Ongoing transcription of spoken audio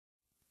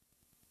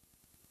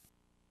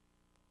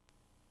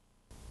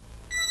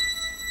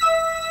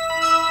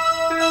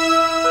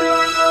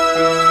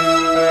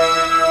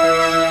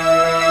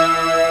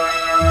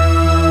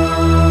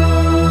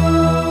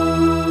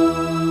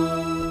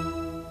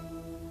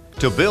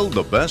To build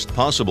the best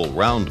possible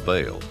round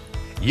bale,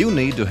 you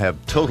need to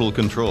have total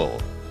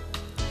control.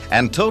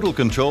 And total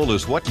control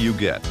is what you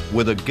get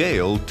with a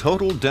Gehl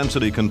Total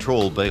Density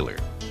Control baler.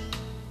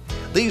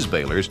 These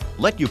balers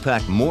let you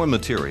pack more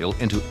material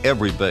into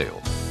every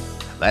bale.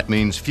 That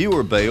means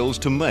fewer bales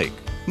to make,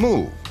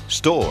 move,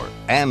 store,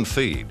 and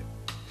feed.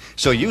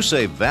 So you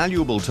save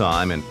valuable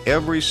time in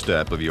every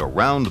step of your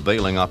round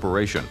baling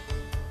operation.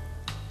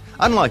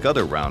 Unlike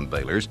other round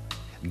balers,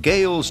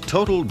 Gehl's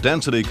Total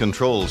Density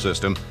Control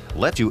system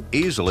lets you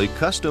easily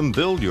custom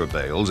build your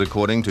bales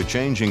according to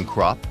changing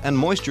crop and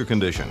moisture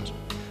conditions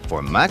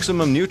for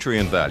maximum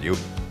nutrient value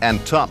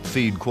and top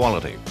feed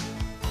quality.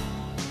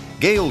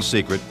 Gehl's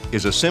secret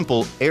is a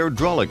simple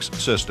airdrolics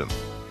system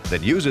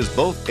that uses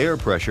both air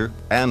pressure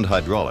and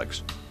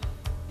hydraulics.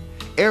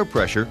 Air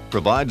pressure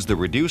provides the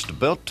reduced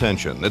belt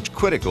tension that's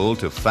critical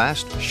to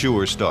fast,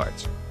 sure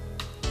starts.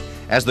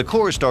 As the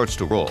core starts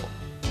to roll,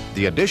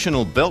 the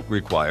additional belt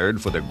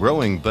required for the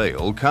growing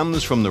bale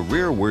comes from the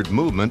rearward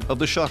movement of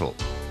the shuttle.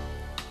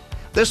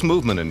 This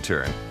movement, in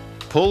turn,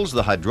 pulls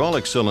the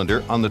hydraulic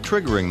cylinder on the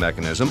triggering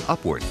mechanism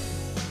upward.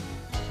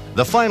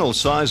 The final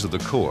size of the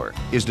core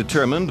is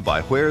determined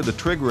by where the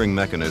triggering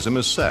mechanism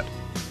is set.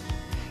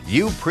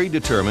 You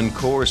predetermine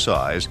core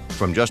size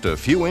from just a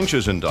few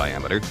inches in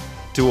diameter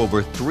to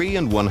over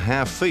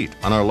 3½ feet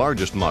on our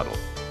largest model.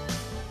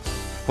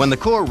 When the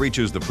core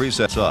reaches the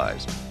preset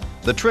size,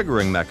 the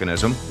triggering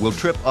mechanism will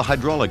trip a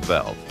hydraulic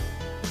valve.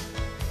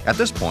 At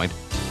this point,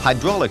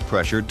 hydraulic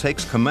pressure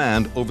takes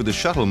command over the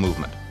shuttle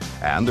movement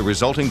and the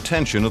resulting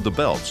tension of the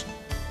belts.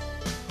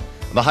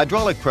 The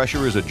hydraulic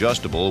pressure is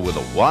adjustable with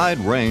a wide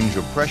range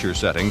of pressure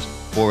settings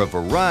for a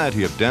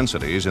variety of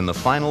densities in the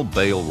final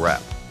bale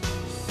wrap.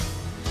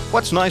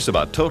 What's nice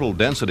about total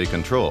density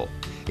control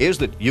is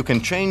that you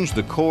can change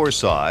the core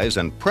size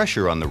and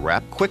pressure on the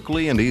wrap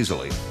quickly and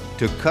easily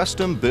to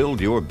custom build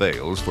your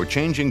bales for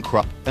changing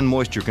crop and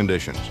moisture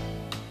conditions.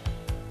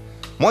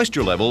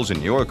 Moisture levels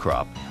in your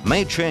crop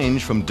may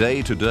change from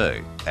day to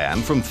day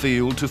and from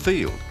field to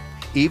field,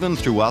 even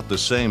throughout the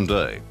same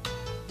day.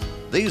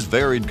 These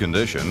varied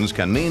conditions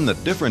can mean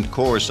that different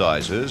core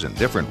sizes and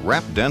different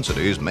wrap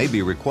densities may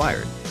be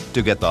required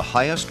to get the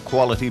highest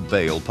quality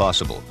bale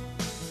possible.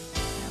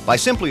 By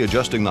simply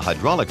adjusting the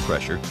hydraulic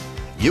pressure,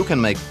 you can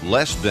make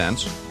less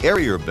dense,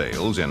 airier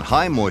bales in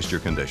high moisture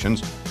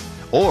conditions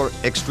or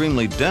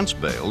extremely dense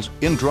bales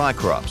in dry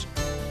crops.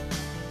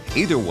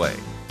 Either way,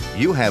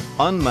 you have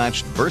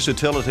unmatched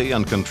versatility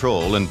and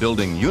control in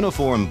building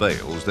uniform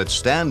bales that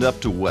stand up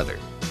to weather,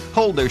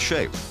 hold their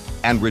shape,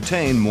 and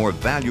retain more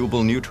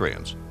valuable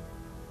nutrients.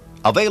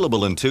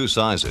 Available in 2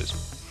 sizes,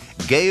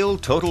 Gehl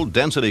Total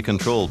Density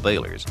Control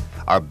balers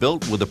are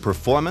built with the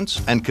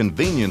performance and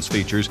convenience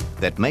features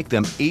that make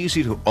them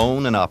easy to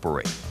own and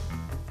operate.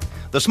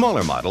 The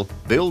smaller model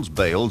builds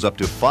bales up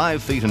to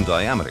 5 feet in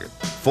diameter,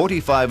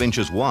 45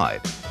 inches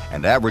wide,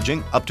 and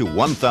averaging up to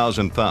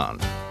 1,000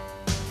 pounds.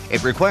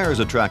 It requires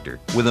a tractor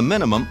with a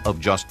minimum of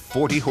just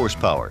 40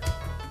 horsepower.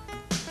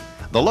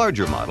 The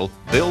larger model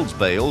builds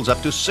bales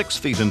up to 6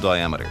 feet in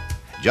diameter,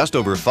 just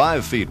over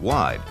 5 feet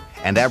wide,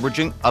 and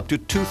averaging up to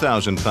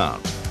 2,000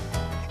 pounds.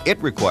 It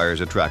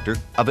requires a tractor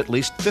of at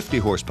least 50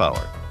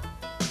 horsepower.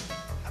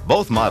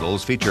 Both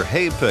models feature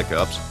hay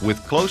pickups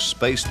with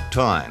close-spaced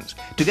tines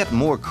to get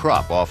more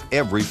crop off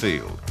every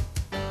field.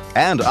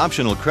 And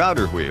optional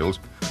Crowder wheels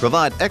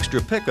provide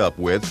extra pickup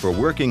width for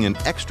working in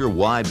extra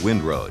wide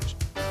windrows.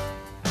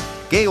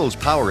 Gehl's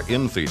power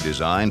infeed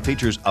design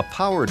features a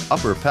powered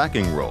upper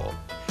packing roll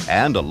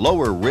and a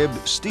lower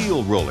ribbed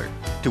steel roller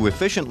to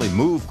efficiently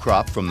move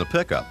crop from the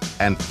pickup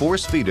and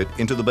force feed it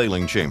into the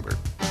baling chamber.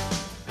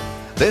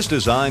 This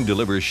design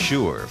delivers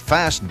sure,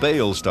 fast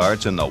bale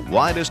starts in the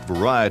widest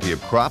variety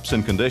of crops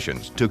and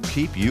conditions to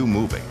keep you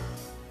moving.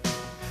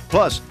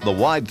 Plus, the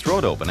wide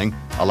throat opening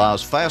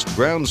allows fast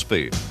ground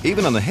speed,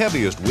 even on the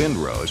heaviest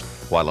windrows,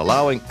 while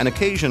allowing an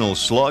occasional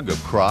slug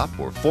of crop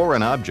or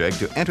foreign object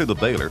to enter the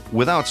baler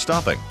without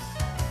stopping.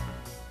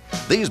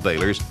 These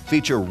balers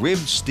feature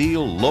ribbed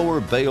steel lower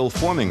bale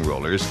forming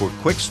rollers for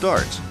quick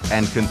starts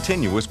and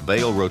continuous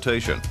bale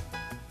rotation.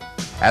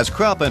 As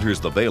crop enters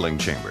the baling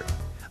chamber,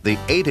 the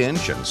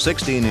 8-inch and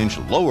 16-inch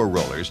lower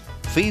rollers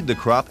feed the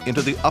crop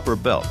into the upper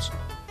belts.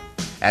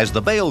 As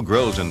the bale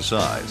grows in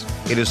size,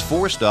 it is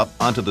forced up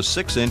onto the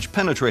 6-inch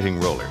penetrating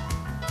roller.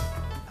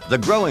 The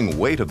growing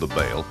weight of the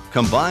bale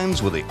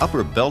combines with the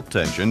upper belt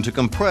tension to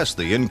compress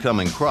the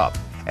incoming crop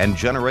and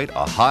generate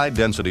a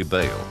high-density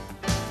bale.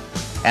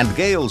 And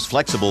Gehl's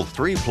flexible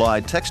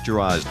 3-ply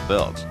texturized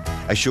belts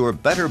assure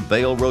better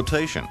bale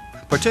rotation,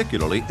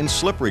 particularly in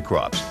slippery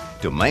crops,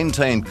 to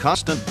maintain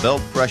constant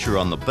belt pressure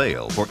on the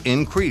bale for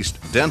increased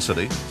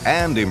density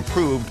and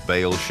improved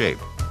bale shape.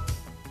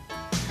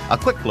 A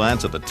quick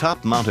glance at the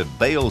top-mounted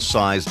bale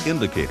size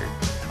indicator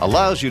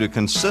allows you to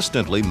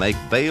consistently make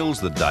bales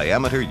the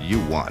diameter you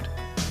want.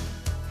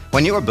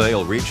 When your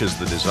bale reaches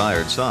the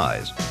desired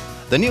size,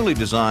 the newly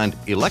designed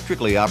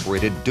electrically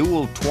operated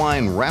dual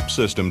twine wrap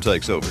system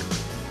takes over.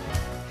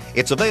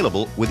 It's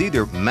available with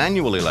either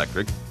manual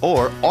electric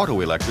or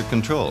auto electric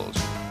controls.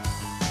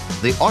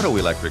 The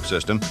auto-electric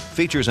system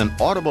features an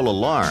audible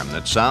alarm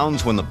that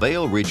sounds when the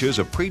bale reaches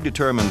a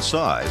predetermined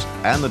size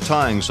and the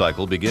tying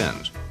cycle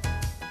begins.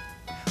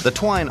 The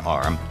twine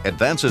arm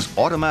advances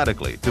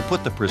automatically to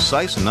put the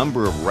precise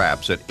number of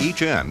wraps at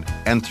each end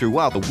and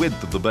throughout the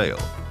width of the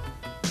bale.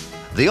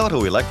 The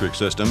auto-electric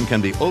system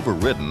can be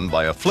overridden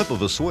by a flip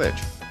of a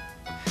switch.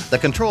 The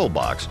control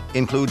box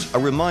includes a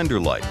reminder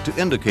light to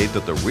indicate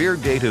that the rear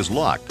gate is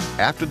locked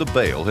after the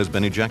bale has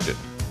been ejected.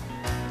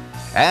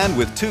 And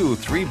with two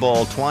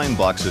 3-ball twine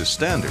boxes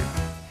standard,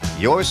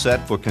 you're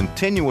set for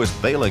continuous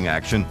baling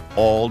action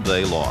all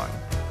day long.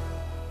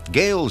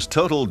 Gehl's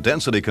total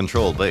density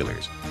control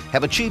balers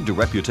have achieved a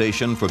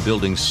reputation for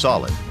building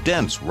solid,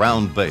 dense,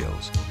 round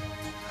bales.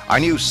 Our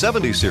new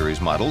 70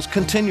 series models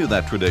continue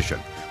that tradition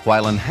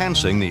while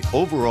enhancing the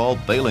overall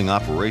baling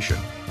operation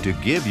to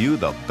give you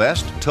the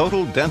best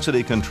total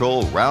density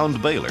control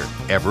round baler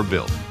ever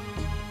built.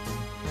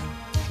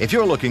 If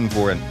you're looking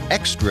for an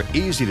extra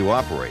easy to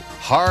operate,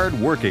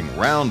 hard-working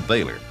round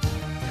baler,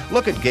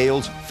 look at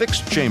Gehl's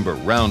fixed chamber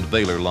round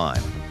baler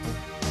line.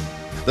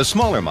 The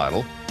smaller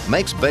model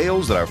makes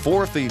bales that are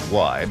 4 feet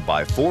wide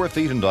by 4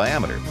 feet in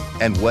diameter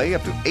and weigh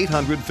up to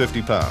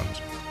 850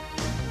 pounds.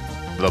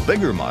 The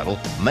bigger model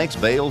makes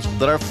bales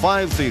that are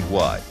 5 feet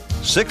wide,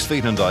 6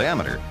 feet in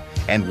diameter,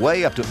 and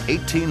weigh up to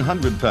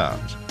 1,800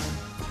 pounds.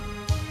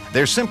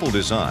 Their simple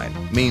design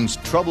means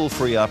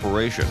trouble-free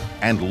operation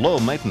and low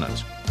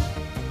maintenance.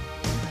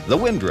 The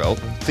windrow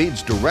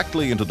feeds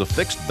directly into the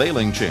fixed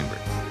baling chamber,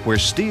 where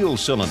steel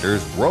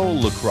cylinders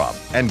roll the crop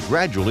and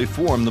gradually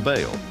form the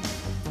bale.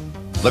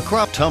 The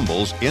crop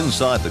tumbles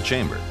inside the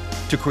chamber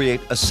to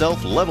create a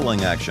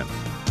self-leveling action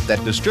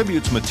that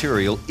distributes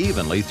material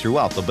evenly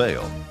throughout the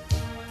bale.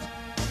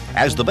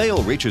 As the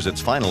bale reaches its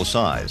final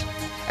size,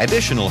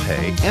 additional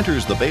hay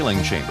enters the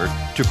baling chamber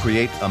to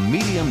create a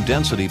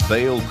medium-density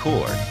bale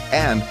core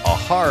and a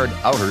hard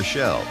outer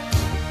shell.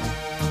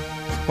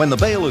 When the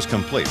bale is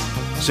complete,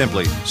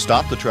 simply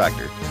stop the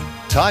tractor,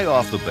 tie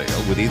off the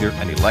bale with either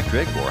an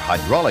electric or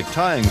hydraulic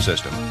tying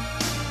system,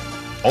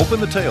 open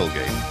the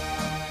tailgate,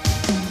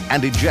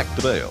 and eject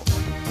the bale.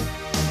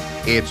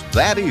 It's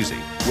that easy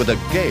with a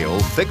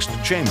Gehl fixed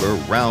chamber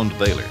round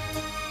baler.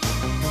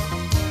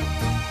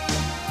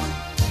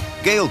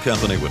 Gehl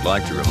Company would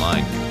like to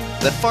remind you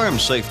that farm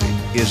safety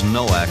is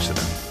no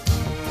accident.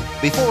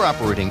 Before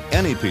operating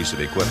any piece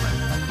of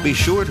equipment, be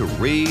sure to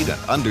read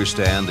and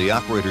understand the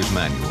operator's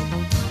manual.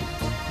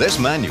 This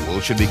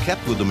manual should be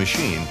kept with the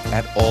machine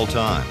at all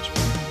times.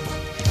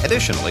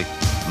 Additionally,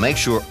 make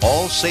sure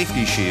all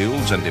safety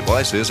shields and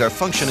devices are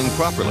functioning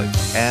properly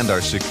and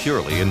are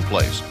securely in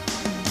place.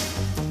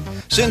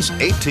 Since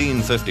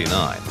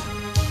 1859,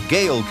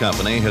 Gehl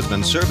Company has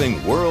been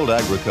serving world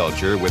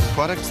agriculture with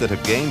products that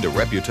have gained a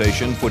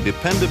reputation for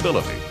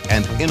dependability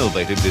and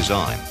innovative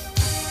design.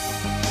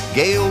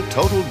 Gehl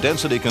Total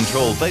Density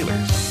Control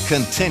balers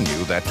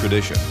continue that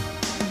tradition.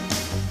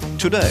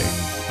 Today,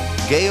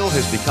 Gehl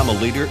has become a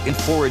leader in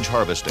forage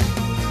harvesting,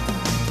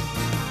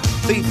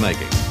 feed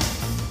making,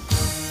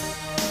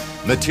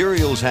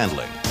 materials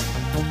handling,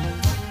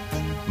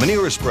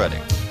 manure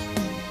spreading,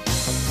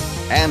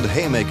 and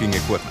haymaking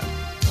equipment.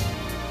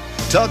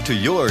 Talk to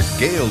your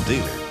Gehl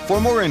dealer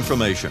for more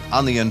information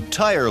on the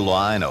entire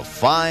line of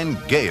fine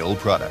Gehl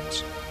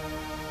products.